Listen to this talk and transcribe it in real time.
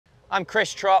I'm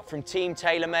Chris Trott from Team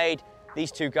TaylorMade.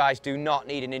 These two guys do not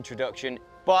need an introduction,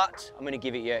 but I'm going to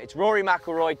give it you. It's Rory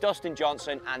McIlroy, Dustin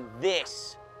Johnson, and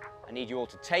this, I need you all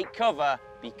to take cover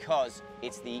because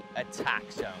it's the attack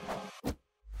zone.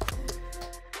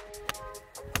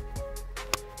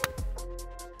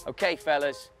 Okay,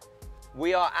 fellas,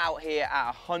 we are out here at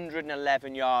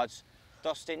 111 yards.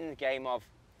 Dustin, in the game of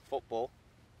football,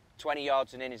 20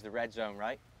 yards and in is the red zone,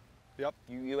 right? Yep.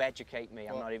 You educate me.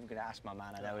 I'm not even going to ask my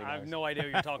man. I know he knows. I have no idea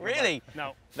what you're talking Really? about.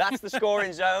 No. That's the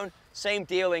scoring zone. Same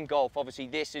deal in golf. Obviously,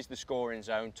 this is the scoring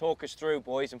zone. Talk us through,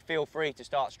 boys, and feel free to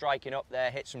start striking up there,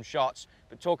 hit some shots.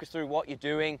 But talk us through what you're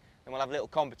doing, and we'll have a little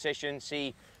competition,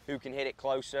 see who can hit it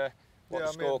closer, what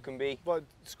the score can be. But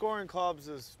scoring clubs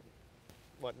is,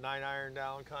 what, 9-iron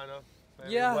down, kind of?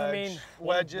 Maybe Yeah, wedge. I mean,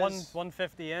 wedges.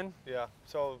 150 in. Yeah,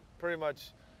 so pretty much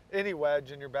any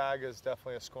wedge in your bag is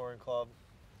definitely a scoring club.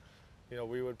 You know,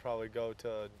 we would probably go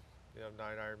to,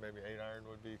 9-iron, maybe 8-iron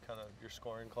would be kind of your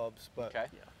scoring clubs. But, Okay.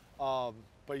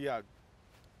 But yeah,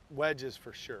 wedges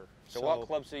for sure. So what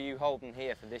clubs are you holding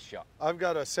here for this shot? I've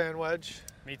got a sand wedge.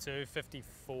 Me too,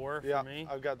 54 Yeah, for me.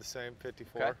 I've got the same,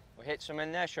 54. Okay. We'll hit some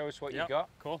in there. Show us what you got.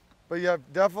 Cool. But yeah,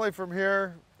 definitely from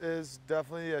here is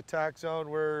definitely the attack zone.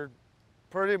 We're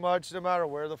pretty much, no matter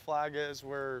where the flag is,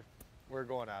 we're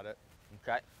going at it.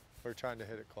 Okay. We're trying to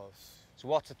hit it close. So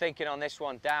what's the thinking on this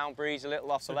one? Down, breeze, a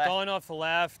little off So the left? going off the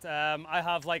left, I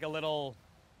have like a little,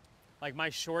 like my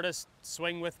shortest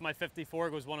swing with my 54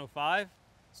 goes 105.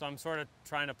 So I'm sort of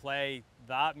trying to play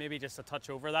that, maybe just a touch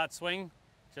over that swing,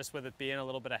 just with it being a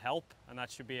little bit of help, and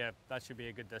that should be a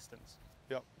good distance.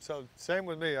 Yep. So same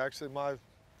with me. Actually,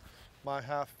 my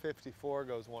half 54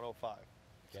 goes 105.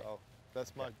 Okay. So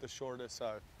that's the shortest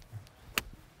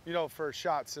for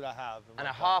shots that I have. And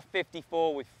a half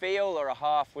 54 with feel or a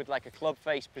half with like a club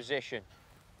face position?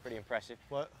 Pretty impressive.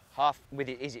 What? Half with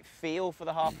it, is it feel for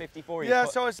the half 54? Yeah,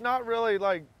 so it's not really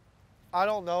like, I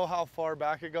don't know how far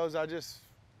back it goes. I just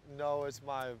know it's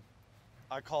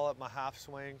I call it my half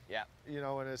swing. Yeah.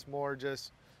 And it's more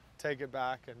just take it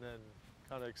back and then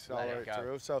kind of accelerate go.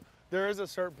 through. So there is a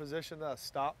certain position that I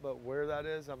stop, but where that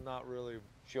is, I'm not really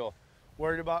Sure.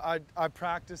 worried about. I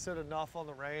practice it enough on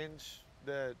the range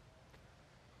that,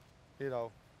 Yeah,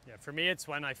 for me, it's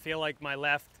when I feel like my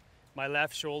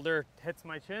left shoulder hits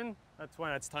my chin. That's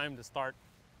when it's time to start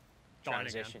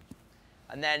Transition.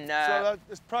 And then so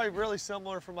it's probably really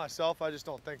similar for myself. I just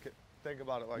don't think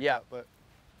about it like that. But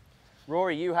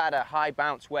Rory, you had a high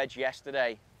bounce wedge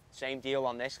yesterday. Same deal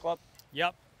on this club?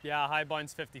 Yep. Yeah, high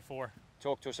bounce 54.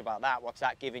 Talk to us about that. What's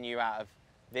that giving you out of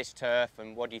this turf,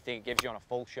 and what do you think it gives you on a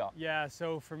full shot? Yeah,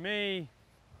 so for me,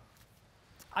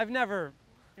 I've never,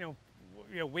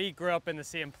 we grew up in the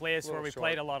same place where we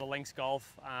played a lot of links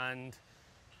golf, and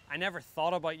I never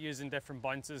thought about using different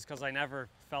bounces because I never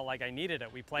felt like I needed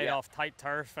it. We played off tight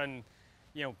turf, and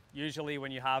usually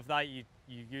when you have that, you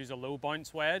use a low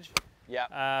bounce wedge.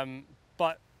 Yeah.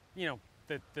 But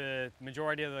the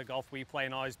majority of the golf we play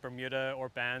now is Bermuda or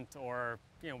bent, or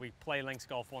we play links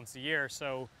golf once a year.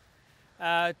 So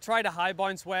tried a high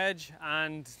bounce wedge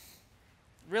and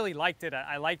really liked it.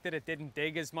 I liked that it didn't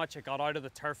dig as much. It got out of the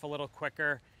turf a little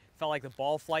quicker. Felt like the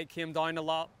ball flight came down a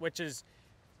lot, which is,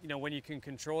 when you can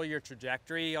control your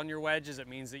trajectory on your wedges, it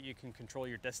means that you can control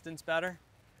your distance better.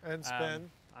 And spin.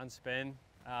 And spin.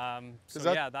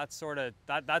 That's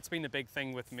been the big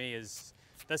thing with me is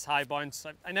this high bounce.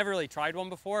 I never really tried one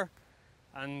before,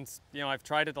 and I've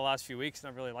tried it the last few weeks and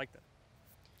I've really liked it.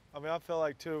 I mean, I feel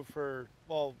like too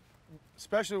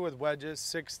especially with wedges,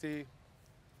 60,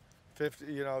 50,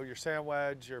 your sand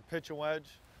wedge, your pitch and wedge,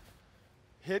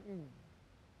 hitting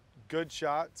good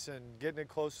shots and getting it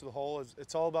close to the hole,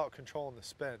 it's all about controlling the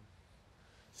spin.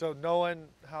 So knowing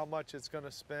how much it's going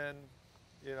to spin,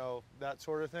 that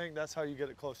sort of thing, that's how you get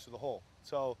it close to the hole.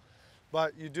 So,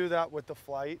 but you do that with the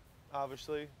flight,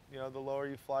 obviously. The lower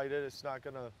you flight it, it's not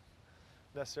going to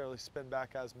necessarily spin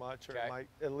back as much, or it might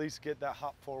at least get that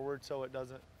hop forward so it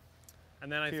doesn't.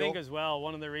 And then I think as well,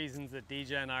 one of the reasons that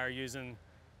DJ and I are using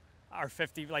our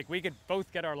 50, like we could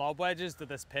both get our lob wedges to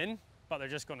this pin, but they're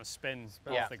just going to spin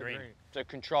off the green. So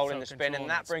controlling the spin, and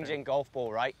that brings in golf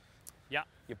ball, right? Yeah.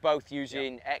 You're both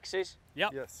using X's?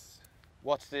 Yep. Yes.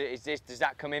 Does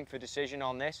that come in for decision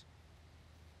on this?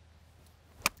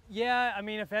 Yeah, I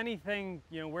mean, if anything,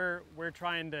 we're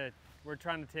trying to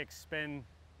take spin.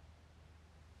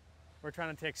 We're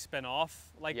trying to take spin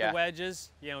off like the wedges,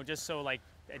 just so like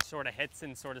it sort of hits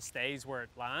and sort of stays where it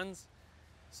lands.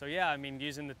 So yeah, I mean,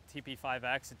 using the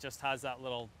TP5X, it just has that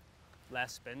little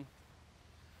less spin,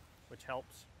 which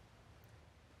helps.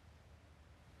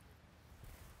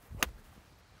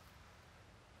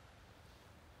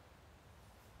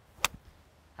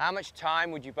 How much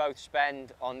time would you both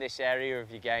spend on this area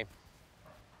of your game?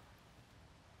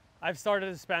 I've started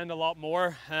to spend a lot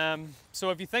more. So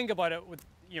if you think about it,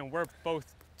 we're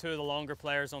both two of the longer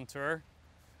players on tour.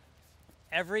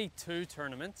 Every 2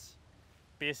 tournaments,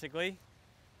 basically,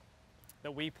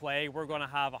 that we play, we're going to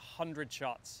have 100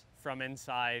 shots from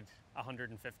inside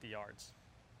 150 yards.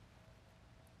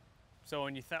 So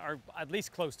when you or at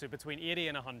least close to between 80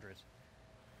 and 100.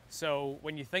 So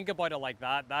when you think about it like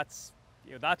that, that's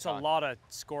a lot of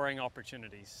scoring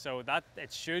opportunities. So that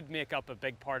it should make up a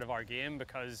big part of our game,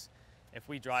 because if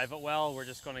we drive it well, we're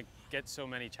just going to get so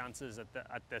many chances at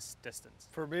this distance.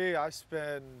 For me, I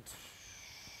spend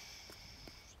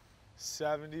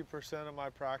 70% of my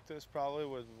practice probably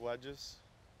with wedges.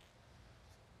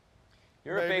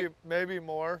 Maybe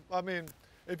more. I mean,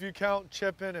 if you count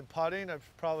chipping and putting, it's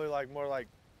probably more like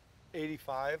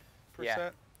 85%. Yeah.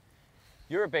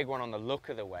 You're a big one on the look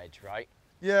of the wedge, right?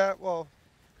 Yeah, well,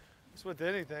 it's with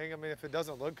anything. I mean, if it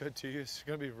doesn't look good to you, it's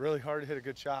going to be really hard to hit a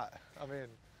good shot. I mean,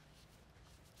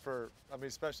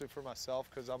 especially for myself,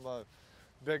 because I'm a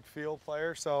big feel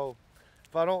player. So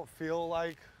if I don't feel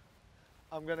like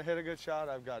I'm going to hit a good shot,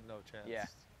 I've got no chance. Yeah.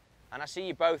 And I see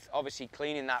you both obviously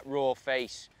cleaning that raw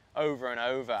face over and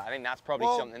over. I think that's probably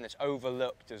something that's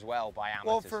overlooked as well by amateurs.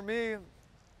 Well, for me,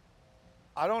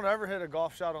 I don't ever hit a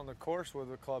golf shot on the course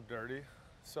with a club dirty.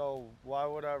 So why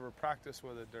would I ever practice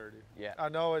with it dirty? Yeah. I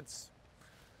know it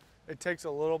takes a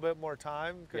little bit more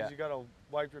time because you got to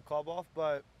wipe your club off,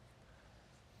 but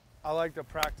I like to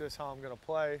practice how I'm going to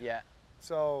play. Yeah.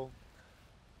 So,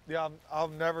 yeah,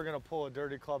 I'm never going to pull a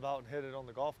dirty club out and hit it on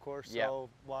the golf course. So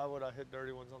why would I hit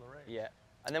dirty ones on the range? Yeah.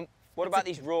 And then what about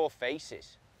these raw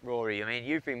faces, Rory? I mean,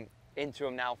 you've been into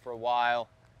them now for a while.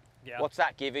 Yeah. What's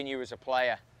that giving you as a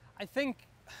player? I think,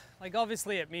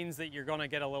 obviously it means that you're going to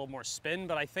get a little more spin,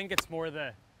 but I think it's more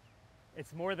the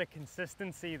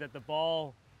consistency that the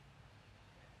ball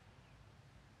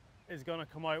is going to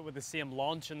come out with the same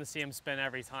launch and the same spin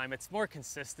every time. It's more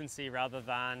consistency rather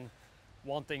than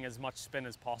wanting as much spin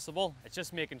as possible. It's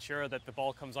just making sure that the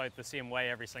ball comes out the same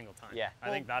way every single time. Yeah. I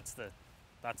think that's the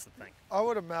thing. I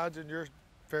would imagine you're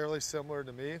fairly similar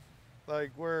to me.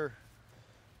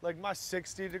 My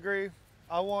 60 degree,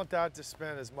 I want that to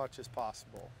spin as much as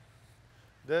possible.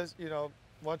 This,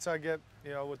 once I get,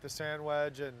 with the sand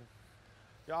wedge, and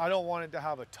I don't want it to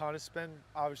have a ton of spin.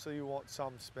 Obviously you want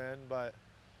some spin, but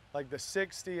the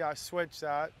 60, I switch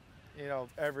that,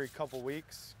 every couple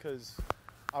weeks, because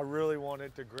I really want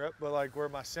it to grip. But where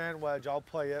my sand wedge, I'll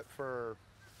play it for,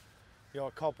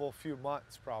 a few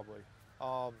months probably.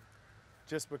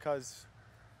 Just because,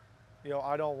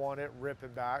 I don't want it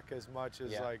ripping back as much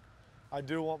as I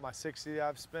do want my 60 to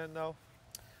have spin though.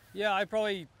 Yeah, I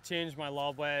probably change my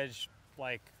lob wedge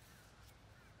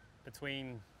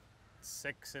between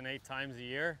 6 and 8 times a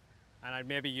year, and I'd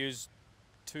maybe use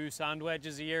 2 sand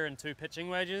wedges a year and 2 pitching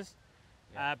wedges.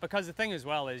 Yeah. Because the thing as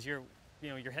well is you're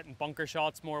hitting bunker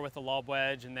shots more with the lob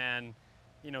wedge, and then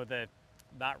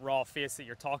that raw face that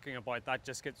you're talking about, that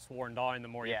just gets worn down the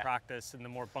more you practice and the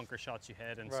more bunker shots you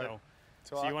hit, and so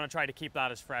you want to try to keep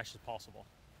that as fresh as possible.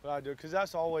 But I do, because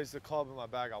that's always the club in my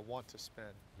bag I want to spin.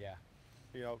 Yeah.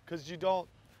 Because you don't,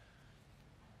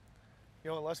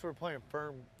 unless we're playing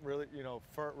firm, really,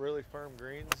 really firm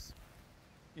greens,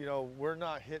 we're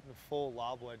not hitting full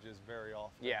lob wedges very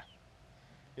often. Yeah.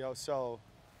 So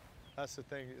that's the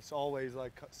thing. It's always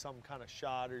some kind of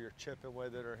shot, or you're chipping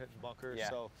with it or hitting bunkers. Yeah.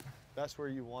 So that's where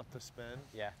you want to spin.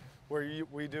 Yeah. Where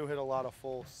we do hit a lot of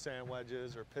full sand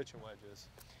wedges or pitching wedges.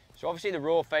 So obviously the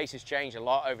raw face has changed a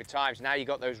lot over time. So now you've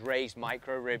got those raised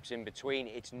micro ribs in between.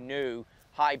 It's new.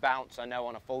 High bounce, I know,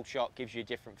 on a full shot gives you a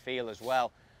different feel as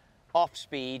well. Off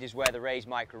speed is where the raised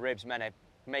micro ribs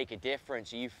make a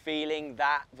difference. Are you feeling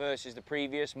that versus the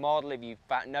previous model? Have you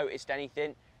noticed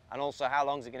anything? And also, how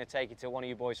long is it going to take until one of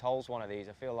you boys holes one of these?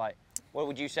 I feel like, what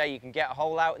would you say? You can get a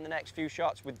hole out in the next few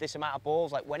shots with this amount of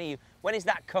balls? When is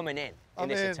that coming in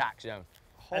this attack zone?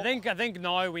 I think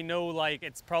now we know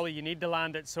it's probably you need to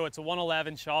land it, so it's a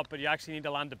 111 shot, but you actually need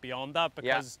to land it beyond that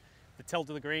because the tilt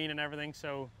of the green and everything.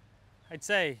 So I'd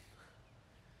say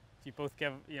if you both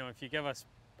give if you give us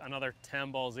another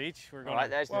 10 balls each, we're going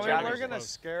we're going to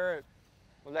scare it.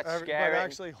 Well, let's scare it.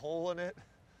 Actually holing it.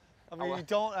 I mean, you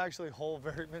don't actually hole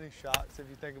very many shots if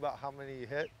you think about how many you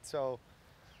hit. So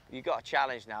you got a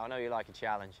challenge now. I know you like a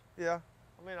challenge. Yeah.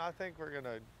 I mean, I think we're going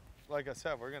to, like I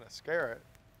said, we're going to scare it.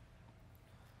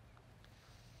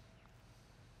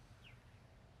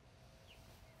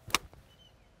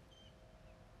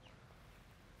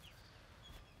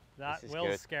 That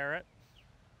will scare it.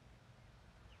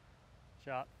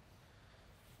 Shot.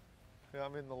 Yeah, I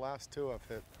mean, the last two I've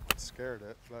hit scared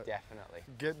it, but Definitely.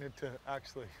 getting it to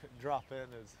actually drop in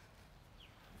is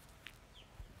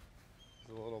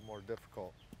a little more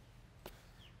difficult.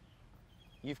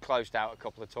 You've closed out a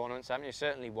couple of tournaments, haven't you?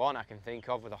 Certainly one I can think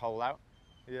of with a hole out.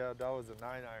 Yeah, that was a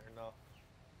 9-iron though.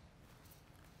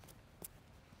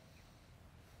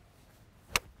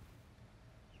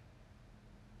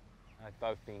 They've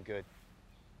both been good.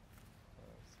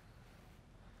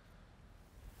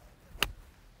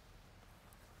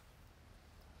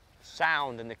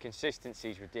 Sound and the consistency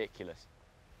is ridiculous.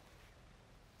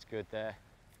 It's good there.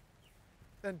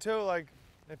 And too, like,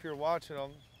 if you're watching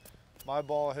them, my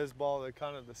ball, his ball, the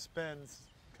spin's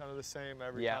kind of the same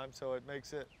every time, so it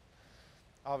makes it,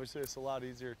 obviously it's a lot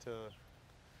easier to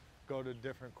go to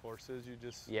different courses. You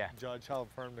just judge how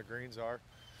firm the greens are.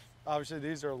 Obviously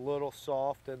these are a little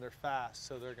soft and they're fast,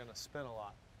 so they're gonna spin a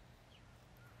lot.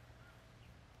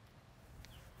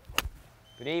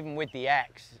 But even with the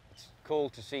X, it's cool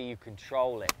to see you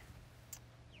control it.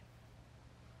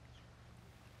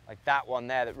 Like that one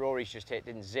there that Rory's just hit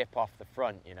didn't zip off the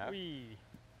front, you know? Whee.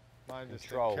 Mine just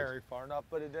didn't carry far enough,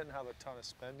 but it didn't have a ton of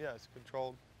spin. Yeah, it's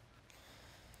controlled.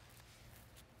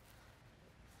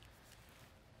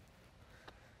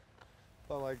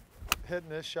 But like hitting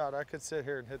this shot, I could sit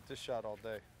here and hit this shot all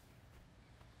day.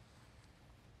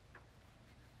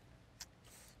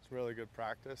 It's really good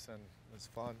practice and it's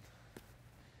fun.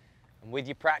 And with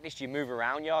your practice, do you move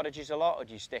around yardages a lot or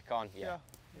do you stick on? Yeah.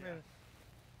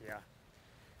 Yeah,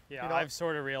 you know, I've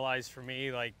sort of realized for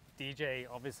me, like DJ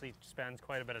obviously spends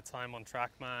quite a bit of time on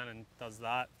TrackMan and does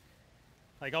that.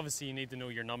 Like obviously you need to know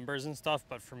your numbers and stuff,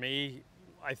 but for me,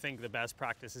 I think the best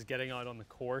practice is getting out on the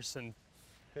course and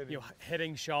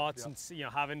hitting shots and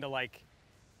having to like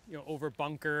over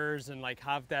bunkers and like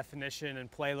have definition and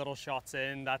play little shots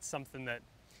in. That's something that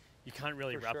you can't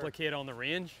really replicate on the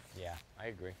range. Yeah, I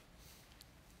agree.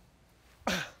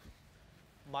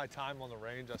 My time on the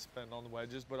range I spend on the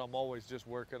wedges, but I'm always just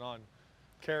working on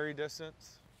carry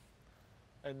distance,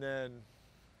 and then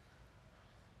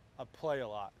I play a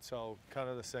lot, so kind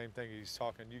of the same thing he's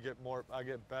talking. I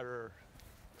get better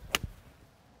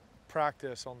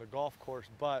practice on the golf course,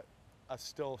 but I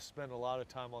still spend a lot of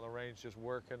time on the range just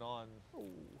working on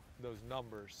those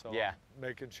numbers. So I'm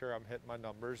making sure I'm hitting my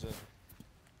numbers and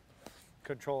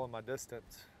controlling my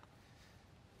distance.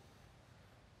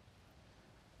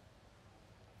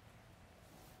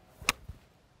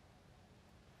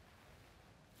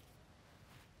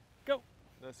 Go.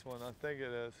 This one, I think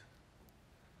it is.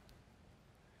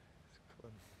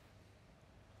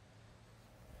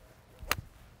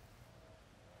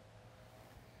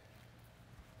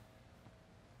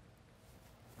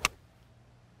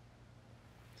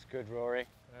 It's good, Rory.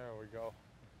 There we go.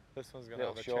 This one's gonna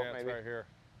have a short, chance maybe. Right here.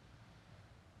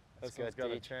 This one's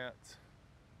got a chance.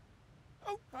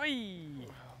 Oh,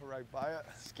 right by it.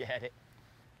 Scared it.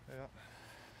 Yeah.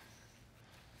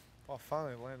 Well, I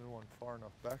finally landed one far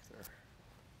enough back there.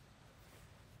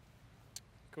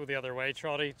 Go the other way,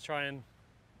 Trotty. Try and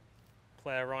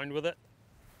play around with it.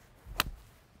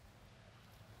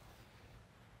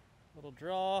 Little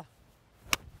draw.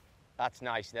 That's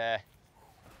nice there.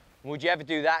 Would you ever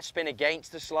do that, spin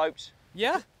against the slopes?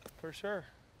 Yeah. For sure.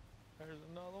 There's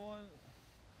another one.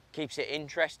 Keeps it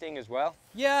interesting as well.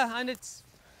 Yeah, and it's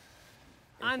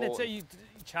you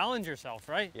challenge yourself,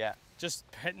 right? Yeah. Just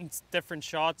hitting different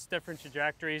shots, different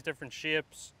trajectories, different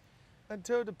shapes. And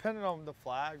too, depending on the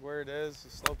flag, where it is, the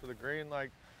slope of the green,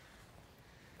 like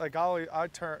I'll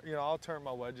turn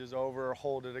my wedges over, or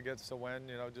hold it against the wind,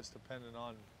 just depending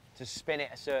on. To spin it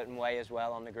a certain way as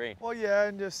well on the green. Well, yeah,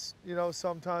 and just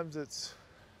sometimes it's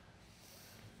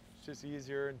just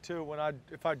easier. And two,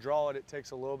 if I draw it, it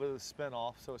takes a little bit of the spin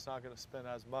off, so it's not going to spin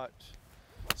as much.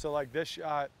 So like this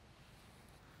shot,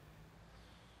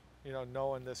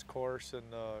 knowing this course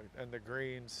and the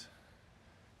greens,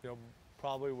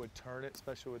 probably would turn it,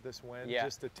 especially with this wind,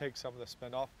 just to take some of the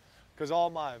spin off. Because all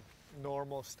my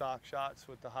normal stock shots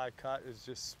with the high cut is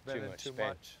just spinning too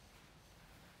much.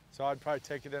 So I'd probably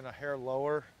take it in a hair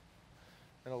lower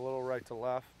and a little right to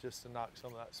left just to knock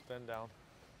some of that spin down.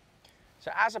 So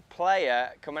as a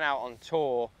player coming out on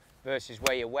tour versus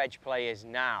where your wedge play is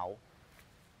now,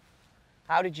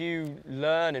 how did you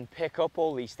learn and pick up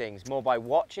all these things? More by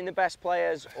watching the best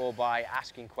players or by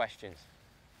asking questions?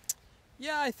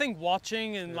 Yeah, I think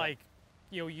watching and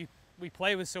we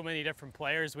play with so many different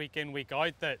players week in, week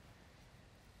out that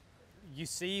you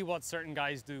see what certain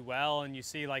guys do well and you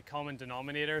see like common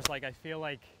denominators. Like I feel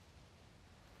like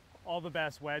all the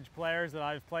best wedge players that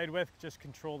I've played with just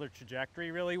control their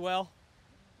trajectory really well.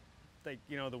 Like,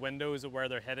 the windows of where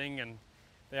they're hitting, and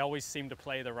they always seem to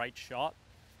play the right shot.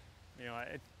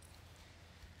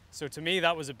 So to me,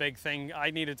 that was a big thing. I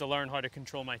needed to learn how to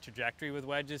control my trajectory with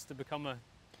wedges to become a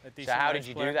decent So how wedge did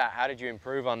you player. do that? How did you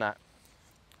improve on that?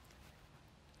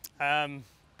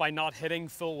 By not hitting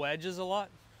full wedges a lot.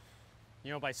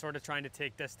 You know, by sort of trying to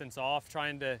take distance off,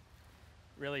 trying to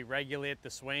really regulate the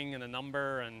swing and the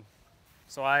number. And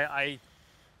so I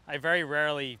very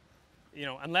rarely, you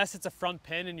know, unless it's a front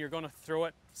pin and you're going to throw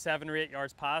it 7 or 8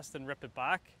 yards past and rip it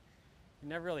back, you're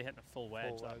never really hitting a full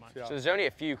wedge that much. Yeah. So there's only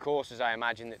a few courses, I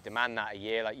imagine, that demand that a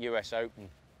year, like US Open.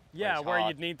 Yeah, where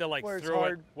hard. you'd need to like Where it's throw it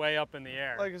hard. way up in the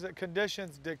air. Like I said,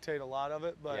 conditions dictate a lot of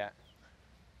it, but Yeah.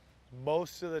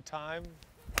 most of the time,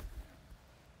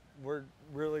 we're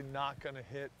really not going to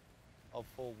hit a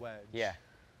full wedge. Yeah.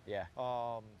 Yeah.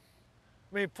 I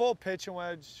mean, full pitch and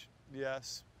wedge,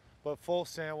 yes, but full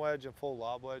sand wedge and full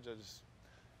lob wedge,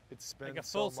 it spins Like a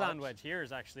full so much. sand wedge here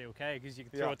is actually okay because you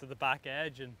can throw Yeah. it to the back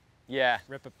edge and Yeah.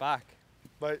 rip it back.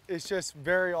 But it's just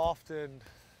very often,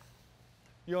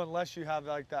 you know, unless you have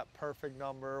like that perfect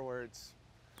number where it's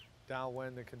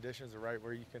downwind, the conditions are right,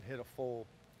 where you can hit a full,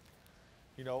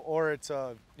 you know, or it's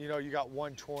a, you know, you got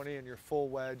 120 and your full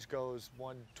wedge goes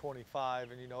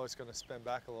 125 and you know it's going to spin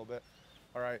back a little bit.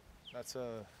 All right, that's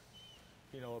a,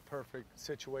 you know, a perfect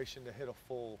situation to hit a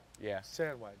full Yeah.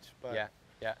 sand wedge. But, Yeah.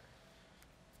 Yeah.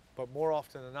 but more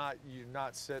often than not, you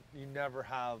never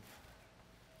have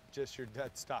just your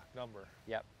dead stock number.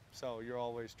 Yep. So you're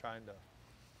always trying to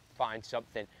Find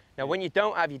something. Now, when you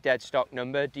don't have your dead stock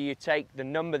number, do you take the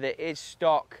number that is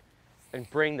stock and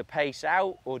bring the pace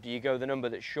out, or do you go the number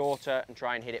that's shorter and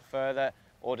try and hit it further,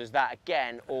 or does that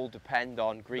again all depend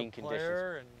on green the conditions?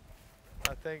 player, and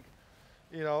I think,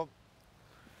 you know,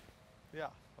 yeah,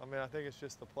 I mean, I think it's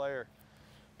just the player.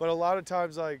 But a lot of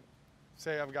times, like,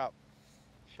 say I've got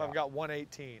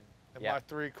 118 and Yeah. my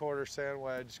 3/4 sand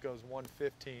wedge goes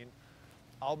 115,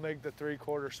 I'll make the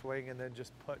 3/4 swing and then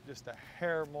just put just a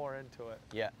hair more into it.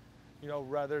 Yeah. You know,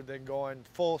 rather than going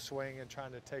full swing and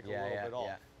trying to take a little bit off.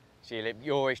 Yeah. So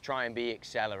you always try and be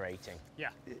accelerating. Yeah.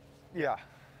 Yeah.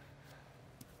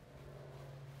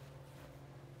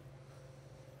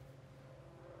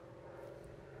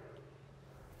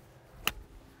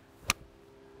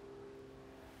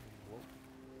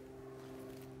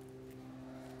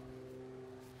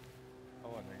 I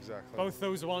wasn't exactly. Both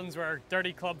those ones were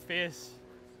dirty club face.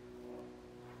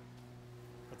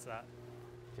 What's that?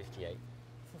 58.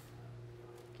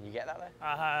 Can you get that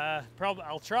there? Probably.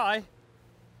 I'll try.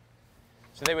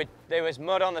 So there was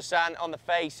mud on the sand, on the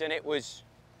face, and it was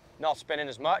not spinning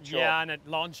as much? Yeah, Or? and it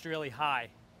launched really high.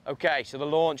 Okay, so the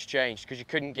launch changed because you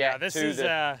couldn't get Yeah, this to is.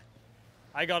 the...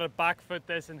 I got to back foot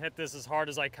this and hit this as hard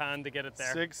as I can to get it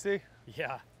there. 60?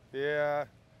 Yeah. Yeah.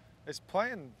 It's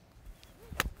playing.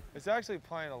 It's actually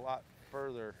playing a lot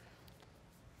further.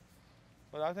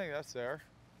 But I think that's there.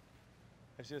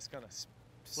 It's just gonna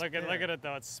Look at it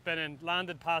though. It's spinning.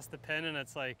 Landed past the pin and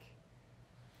it's like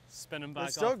spinning back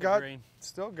It's still off the got green.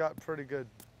 still got pretty good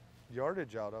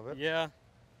yardage out of it. Yeah.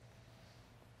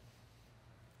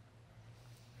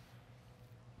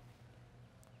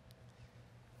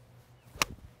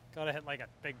 Gotta hit like a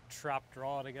big trap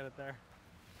draw to get it there.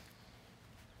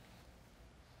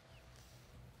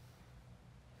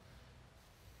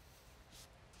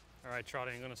 All right,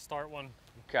 Trotty, I'm gonna start one.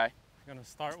 Okay. I'm gonna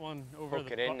start one over Hook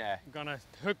the it in there. I'm gonna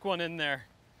hook one in there.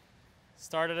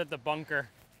 Start it at the bunker.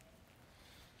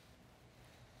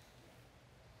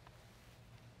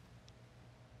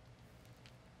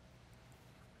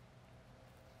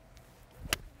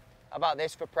 How about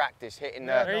this for practice, hitting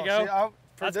Yeah, the... There you no, go. see,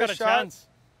 for That's this got a shot, chance.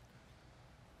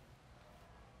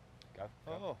 Go.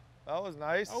 Oh, that was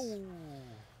nice. Oh.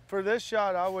 For this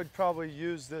shot, I would probably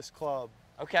use this club.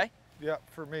 Okay. Yeah,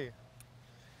 for me.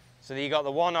 So you got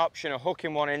the one option of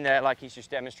hooking one in there like he's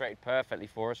just demonstrated perfectly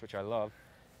for us, which I love.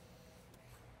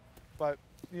 But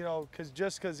you know,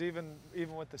 because even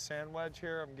with the sand wedge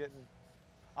here,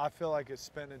 I feel like it's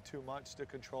spinning too much to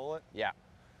control it. Yeah.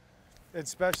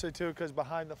 Especially too, because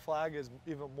behind the flag is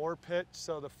even more pitch.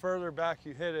 So the further back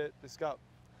you hit it, it's got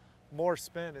more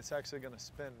spin. It's actually going to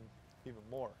spin even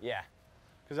more. Yeah.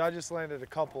 Because I just landed a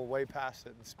couple way past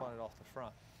it and spun it off the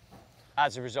front.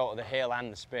 As a result of the hill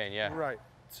and the spin, yeah. Right.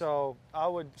 So I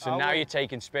would. So now you're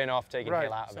taking spin off, taking Right.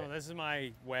 hill out of So it. this is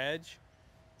my wedge.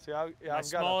 See, I've My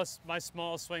got my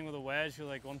smallest swing with a wedge was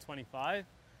like 125.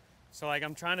 So like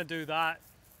I'm trying to do that.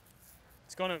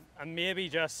 It's gonna and maybe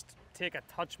just take a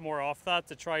touch more off that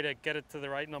to try to get it to the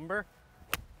right number.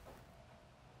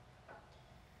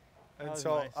 And That was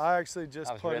so nice. I actually just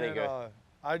That was put really in good.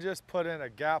 I just put in a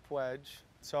gap wedge.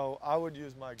 So I would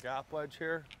use my gap wedge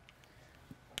here.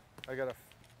 I got a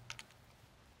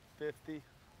 50.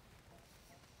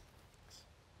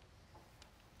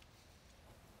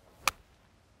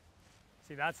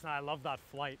 See, that's not, I love that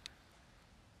flight.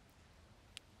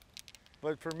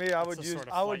 But for me, I would the use sort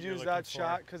of I would flight you're use that looking for.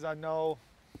 shot because I know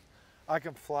I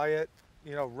can fly it,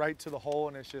 you know, right to the hole,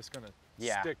 and it's just gonna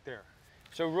stick there.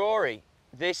 So Rory,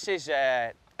 this is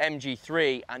a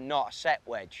MG3 and not a set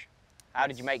wedge. How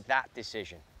did you make that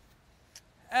decision?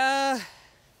 I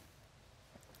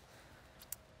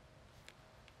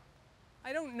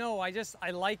don't know. I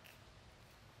like.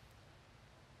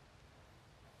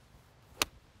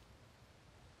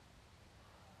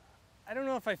 I don't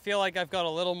know if I feel like I've got a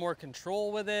little more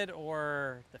control with it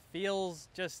or the feel's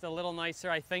just a little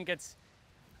nicer. I think it's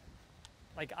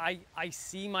like I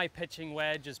see my pitching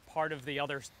wedge as part of the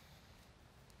other,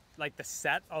 like the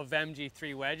set of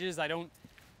MG3 wedges. I don't.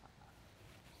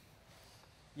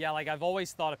 Yeah, like I've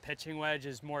always thought a pitching wedge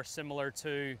is more similar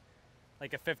to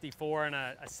like a 54 and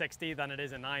a 60 than it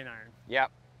is a 9-iron.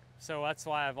 Yep. So that's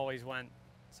why I've always went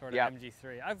sort of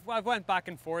MG3. I've went back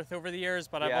and forth over the years,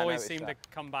 but I've always seemed to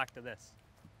come back to this.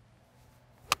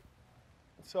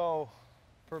 So,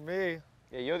 for me,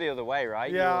 yeah, you're the other way, right?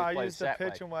 Yeah, I use the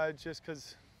pitching wedge just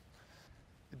because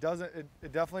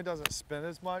it definitely doesn't spin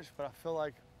as much, but I feel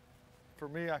like for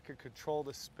me, I could control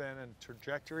the spin and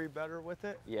trajectory better with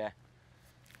it. Yeah.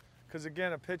 Because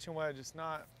again, a pitching wedge, it's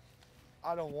not,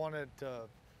 I don't want it to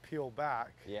peel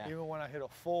back. Yeah. Even when I hit a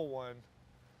full one,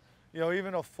 you know,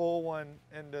 even a full one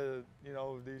into, you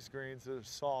know, these greens that are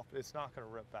soft, it's not going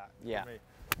to rip back for me.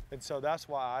 And so that's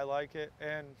why I like it.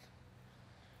 And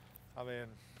I mean,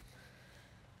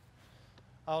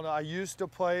 I don't know, I used to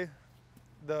play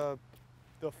the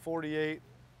 48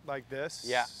 like this.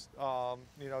 Yeah.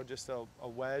 You know, just a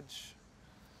wedge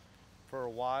for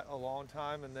a long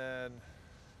time, and then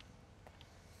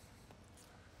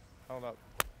I don't know.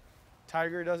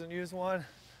 Tiger doesn't use one.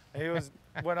 He was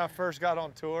when I first got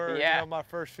on tour. You know, my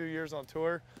first few years on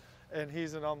tour, and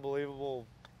he's an unbelievable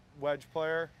wedge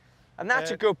player. And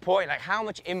that's a good point. Like, how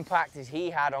much impact has he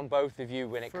had on both of you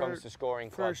when it comes to scoring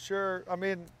clubs? For sure. I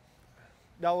mean,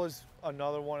 that was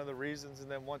another one of the reasons.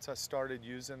 And then once I started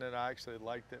using it, I actually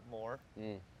liked it more.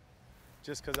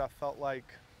 Just because I felt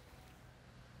like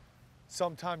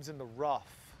sometimes in the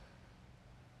rough,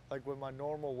 like with my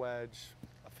normal wedge,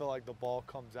 I feel like the ball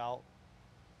comes out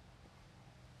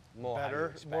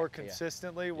better, more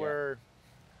consistently, where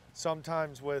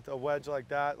sometimes with a wedge like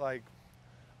that, like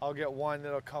I'll get one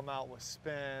that'll come out with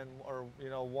spin, or, you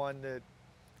know, one that,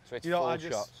 so it's full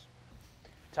shots.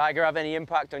 Tiger have any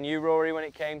impact on you, Rory, when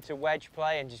it came to wedge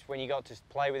play and just when you got to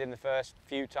play with him the first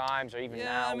few times or even now?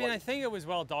 Yeah, I mean, I think it was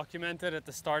well documented at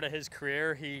the start of his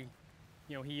career. He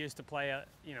used to play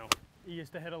he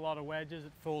used to hit a lot of wedges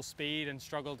at full speed and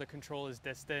struggled to control his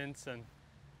distance,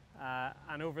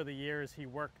 and over the years he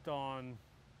worked on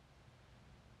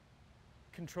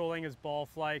controlling his ball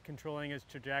flight, controlling his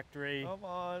trajectory. Come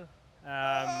on.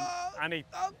 And he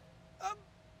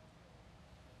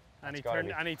turned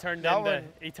into I a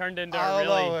don't really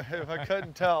know if I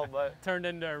couldn't tell, but turned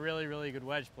into a really, really good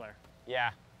wedge player. Yeah,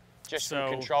 just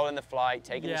from controlling the flight,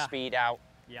 taking the speed out,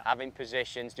 Yeah. having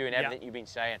positions, doing everything you've been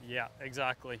saying. Yeah,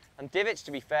 exactly. And divots,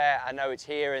 to be fair, I know it's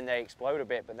here and they explode a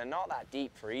bit, but they're not that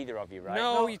deep for either of you, right?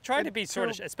 No, you try to be sort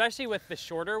of, especially with the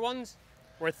shorter ones,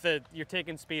 where you're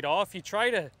taking speed off, you try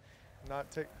to not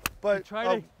take, but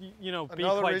try to, you know, be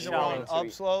another quite reason shallow. we're on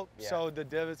upslope, so the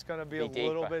divot's going to be a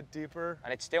little bit deeper.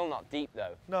 And it's still not deep,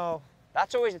 though. No.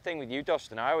 That's always the thing with you,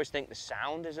 Dustin. I always think the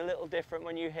sound is a little different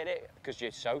when you hit it because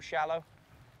you're so shallow.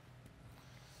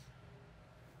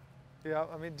 Yeah,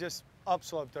 I mean, just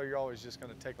upslope, though, you're always just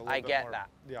going to take a little bit more. I get that.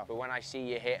 Yeah. But when I see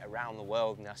you hit around the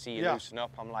world and I see you loosen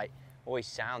up, I'm like, always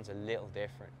sounds a little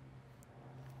different.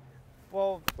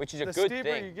 Well, which is a good thing. The steeper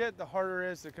thing. you get, the harder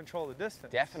it is to control the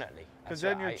distance. Definitely. Because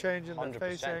then you're changing the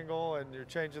face angle and you're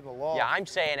changing the loft. Yeah, I'm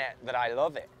saying it that I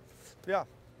love it. Yeah.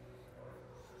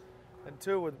 And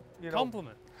two, with, you know.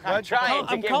 Compliment. I'm trying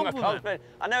to give him a compliment.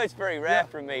 I know it's very rare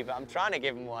from me, but I'm trying to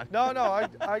give him one. No,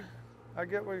 I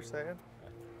get what you're saying.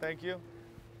 Thank you.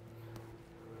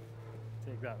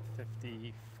 Take that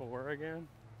 54 again.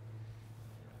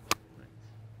 Nice.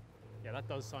 Yeah, that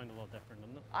does sound a little different,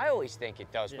 doesn't it? I always think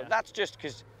it does, but that's just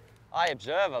because I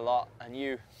observe a lot and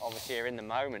you obviously are in the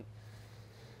moment.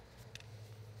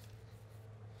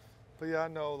 But yeah, I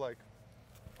know, like,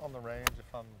 on the range,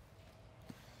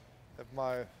 if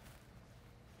my,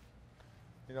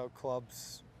 you know,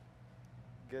 clubs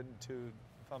getting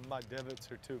if my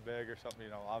divots are too big or something, you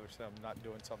know, obviously I'm not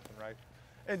doing something right.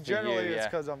 And generally it's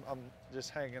because I'm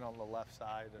just hanging on the left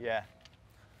side. Yeah.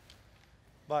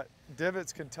 But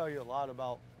divots can tell you a lot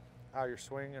about how you're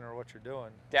swinging or what you're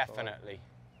doing. Definitely.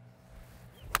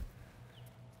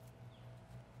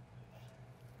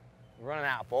 We're running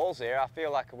out of balls here. I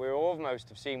feel like we almost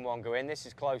have seen one go in. This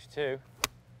is close too.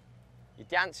 You're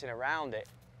dancing around it.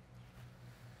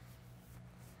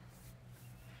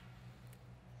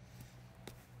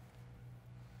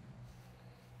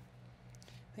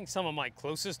 I think some of my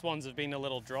closest ones have been the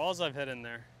little draws I've hit in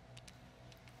there.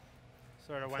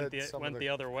 Sort of went the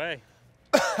other way.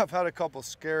 I've had a couple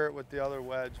scare it with the other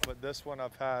wedge, but this one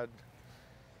I've had.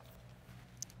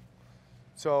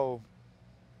 So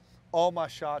all my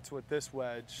shots with this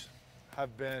wedge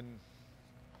have been,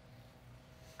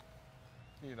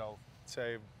 you know,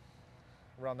 say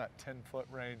around that 10-foot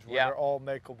range where they're all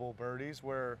makeable birdies,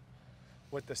 where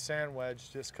with the sand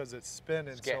wedge, just because it's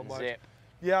spinning so much. Zip.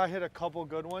 Yeah, I hit a couple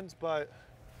good ones, but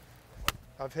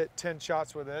I've hit 10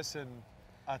 shots with this, and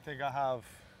I think I have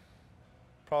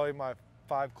probably my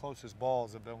 5 closest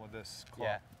balls have been with this club.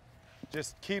 Yeah.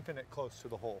 Just keeping it close to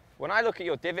the hole. When I look at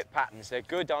your divot patterns, they're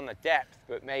good on the depth,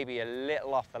 but maybe a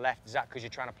little off the left. Is that because you're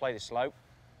trying to play the slope?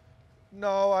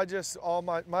 No, I just, all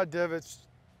my divots,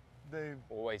 they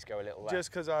Always go a little left. just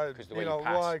because I, you know,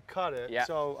 well, I cut it. Yeah.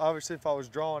 So obviously if I was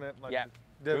drawing it, my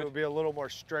divot would be a little more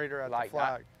straighter at the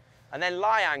flag. And then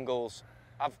lie angles.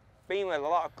 I've been with a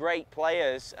lot of great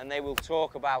players, and they will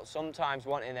talk about sometimes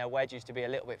wanting their wedges to be a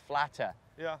little bit flatter.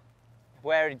 Yeah.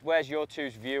 Where's your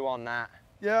two's view on that?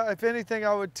 Yeah, if anything,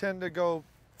 I would tend to go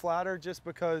flatter just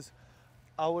because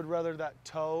I would rather that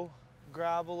toe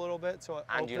grab a little bit so it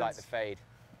And opens. you like the fade.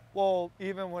 Well,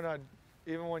 even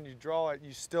when you draw it,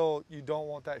 you don't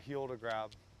want that heel to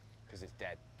grab. Because it's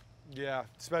dead. Yeah,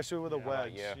 especially with a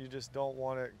wedge. Yeah. You just don't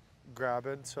want it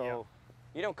grabbing, so. Yeah.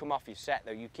 You don't come off your set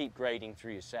though, you keep grading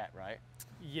through your set, right?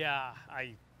 Yeah,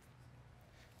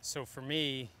 so for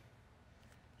me,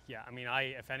 yeah, I mean,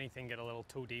 if anything, get a little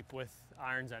toe deep with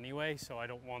irons anyway, so I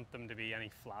don't want them to be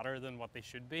any flatter than what they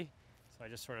should be. So I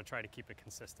just sort of try to keep it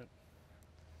consistent.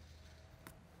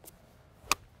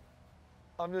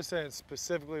 I'm just saying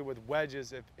specifically with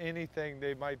wedges, if anything,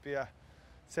 they might be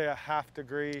say a ½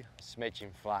 degree.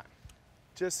 Smidgen flat.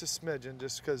 Just a smidgen,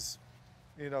 just because,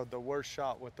 you know, the worst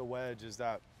shot with the wedge is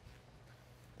that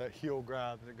heel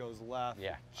grab that goes left,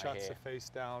 shuts the face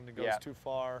down and goes too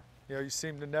far. You know, you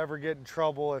seem to never get in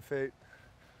trouble if it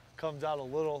comes out a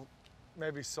little,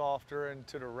 maybe softer and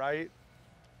to the right.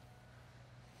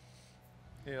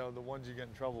 You know, the ones you get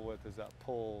in trouble with is that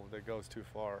pull that goes too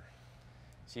far.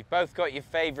 So you've both got your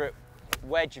favorite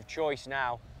wedge of choice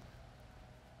now.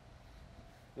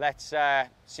 Let's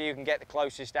see who can get the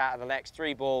closest out of the next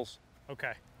 3 balls.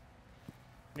 Okay.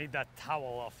 Need that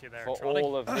towel off you there, For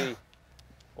Trotty.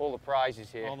 all the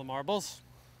prizes here. All the marbles.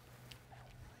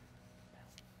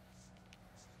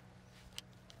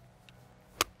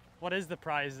 What is the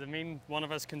prize? I mean, one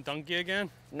of us can dunk you again?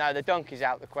 No, the dunk is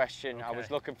out the question. Okay. I was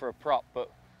looking for a prop,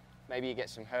 but maybe you get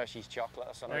some Hershey's chocolate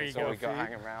or something. There you That's all go. we got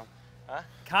hanging around. Huh?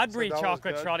 Cadbury So that was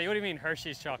chocolate, good. Trotty. What do you mean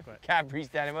Hershey's chocolate? Cadbury's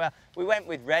down. Well, we went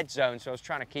with red zone, so I was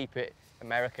trying to keep it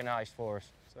Americanized for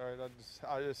us. Sorry,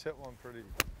 I just hit one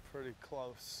pretty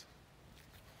close.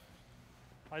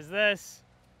 How's this?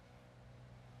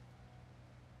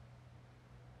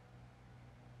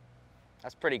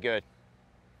 That's pretty good.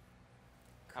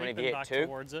 How many have you Creeping hit? back 2?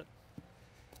 towards it.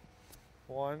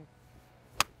 1.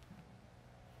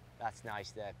 That's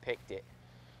nice there. Picked it.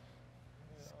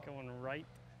 It's going right.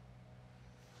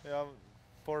 Yeah, I'm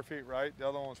 4 feet right. The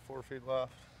other one's 4 feet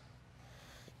left.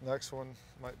 Next one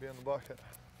might be in the bucket.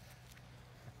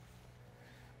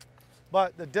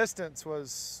 But the distance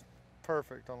was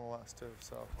perfect on the last 2,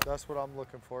 so that's what I'm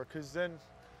looking for. Because then,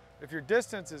 if your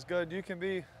distance is good, you can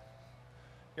be, you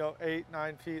know, 8,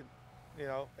 9 feet, you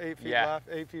know, 8 feet left,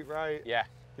 8 feet right. Yeah.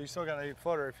 But you still got an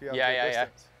 8-footer if you have Yeah, good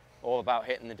distance. All about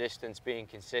hitting the distance, being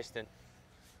consistent.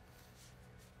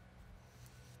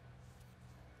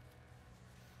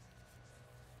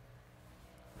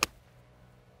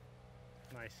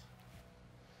 Nice.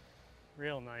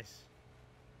 Real nice.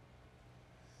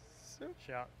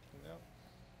 Shot. Yeah.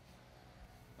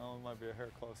 That one might be a hair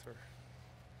closer.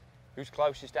 Who's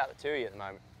closest out the 2 of you at the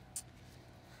moment?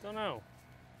 Don't know.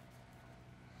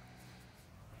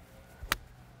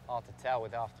 Hard to tell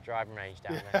with half the driving range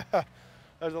down there.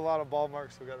 There's a lot of ball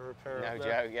marks we got to repair. No up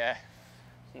there. joke, yeah.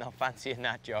 Not fancying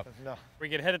that job. No. We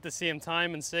could hit at the same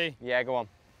time and see. Yeah, go on.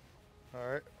 All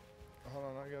right. Hold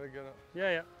on, I gotta get it.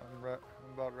 Yeah, yeah.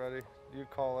 I'm about ready. You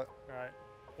call it. All right.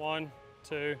 1,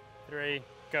 2, 3,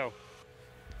 go.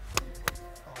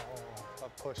 Oh,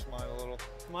 I pushed mine a little.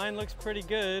 Mine looks pretty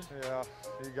good. Yeah,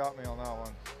 you got me on that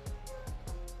one.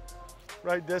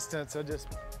 Right distance, I just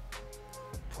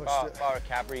pushed it. Bar of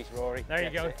Cadbury's, Rory. There you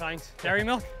Gets go, it. thanks. Dairy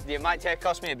milk? It might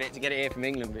cost me a bit to get it here from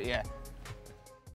England, but yeah.